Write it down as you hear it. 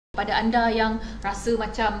kepada anda yang rasa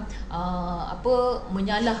macam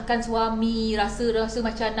menyalahkan suami, rasa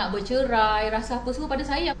macam nak bercerai, rasa apa semua, pada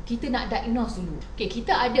saya kita nak diagnose dulu. Okey,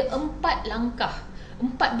 kita ada 4 langkah,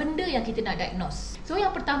 4 benda yang kita nak diagnose. So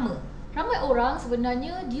yang pertama, ramai orang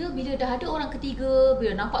sebenarnya dia bila dah ada orang ketiga,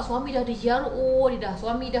 bila nampak suami dah ada JRO,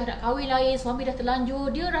 suami dah nak kahwin lain, suami dah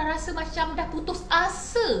terlanjur, dia dah rasa macam dah putus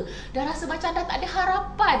asa, dah rasa macam dah tak ada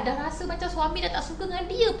harapan, dah rasa macam suami dah tak suka dengan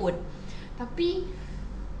dia pun. Tapi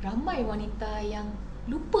ramai wanita yang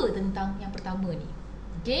lupa tentang yang pertama ni.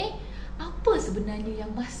 Okey, apa sebenarnya yang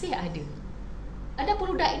masih ada? Anda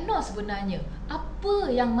perlu diagnose sebenarnya apa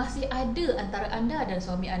yang masih ada antara anda dan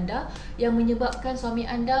suami anda yang menyebabkan suami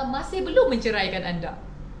anda masih belum menceraikan anda.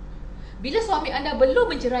 Bila suami anda belum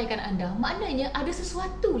menceraikan anda, maknanya ada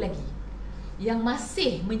sesuatu lagi yang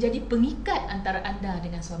masih menjadi pengikat antara anda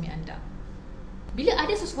dengan suami anda. Bila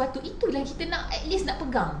ada sesuatu itu yang kita nak, at least nak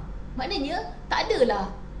pegang, maknanya tak adalah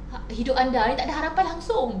hidup anda ni tak ada harapan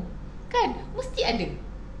langsung. Kan? Mesti ada.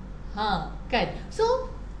 Kan?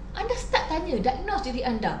 So anda start tanya, diagnose diri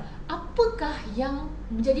anda. Apakah yang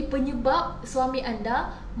menjadi penyebab suami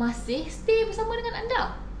anda masih stay bersama dengan anda?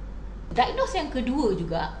 Diagnose yang kedua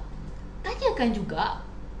juga, tanyakan juga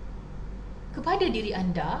kepada diri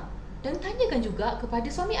anda dan tanyakan juga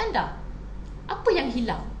kepada suami anda. Apa yang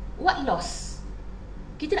hilang? What loss?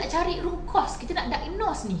 Kita nak cari root cause, kita nak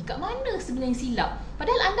diagnose ni, kat mana sebenarnya silap.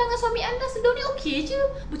 Padahal anda dengan suami anda sebenarnya okey je,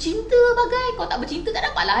 bercinta bagai. Kalau tak bercinta tak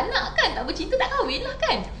dapatlah anak kan, tak bercinta tak kahwin lah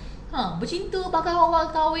kan. Bercinta bagai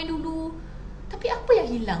awal kahwin dulu. Tapi apa yang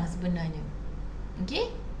hilang sebenarnya?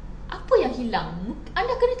 Okey? Apa yang hilang?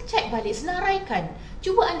 Anda kena check balik, senaraikan.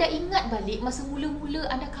 Cuba anda ingat balik masa mula-mula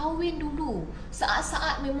anda kahwin dulu,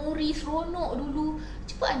 saat-saat memori seronok dulu.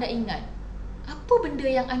 Cuba anda ingat, apa benda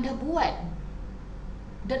yang anda buat?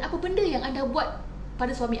 Dan apa benda yang anda buat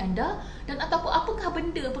pada suami anda, dan ataupun apakah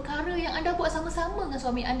benda, perkara yang anda buat sama-sama dengan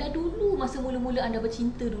suami anda dulu masa mula-mula anda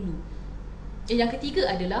bercinta dulu. Yang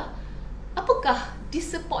ketiga adalah, apakah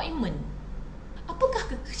disappointment?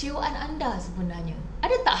 Apakah kekecewaan anda sebenarnya?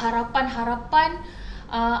 Ada tak harapan-harapan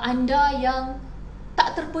anda yang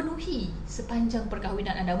tak terpenuhi sepanjang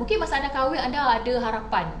perkahwinan anda? Mungkin masa anda kahwin anda ada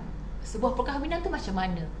harapan sebuah perkahwinan tu macam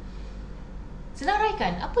mana.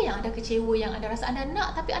 Senaraikan apa yang anda kecewa, yang anda rasa anda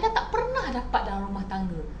nak tapi anda tak pernah dapat dalam rumah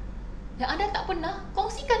tangga. Yang anda tak pernah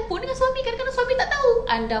kongsikan pun dengan suami. Kadang-kadang suami tak tahu.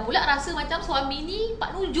 Anda pula rasa macam suami ni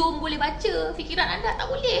Pak Nujum boleh baca fikiran anda, tak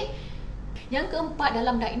boleh. Yang keempat,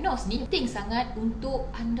 dalam diagnose ni penting sangat untuk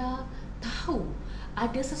anda tahu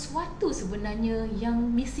ada sesuatu sebenarnya yang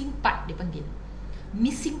missing part, dipanggil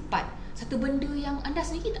missing part. Satu benda yang anda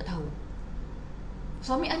sendiri tak tahu,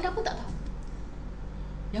 suami anda pun tak tahu,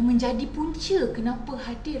 yang menjadi punca kenapa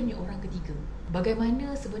hadirnya orang ketiga.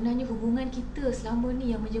 Bagaimana sebenarnya hubungan kita selama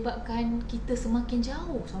ni yang menyebabkan kita semakin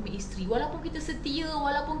jauh suami isteri. Walaupun kita setia,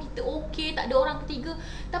 walaupun kita okey, tak ada orang ketiga,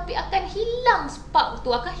 tapi akan hilang spark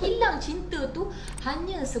tu, akan hilang cinta tu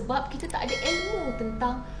hanya sebab kita tak ada ilmu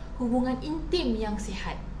tentang hubungan intim yang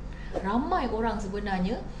sihat. Ramai orang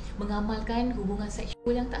sebenarnya mengamalkan hubungan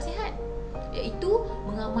seksual yang tak sihat, iaitu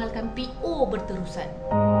mengamalkan PO berterusan.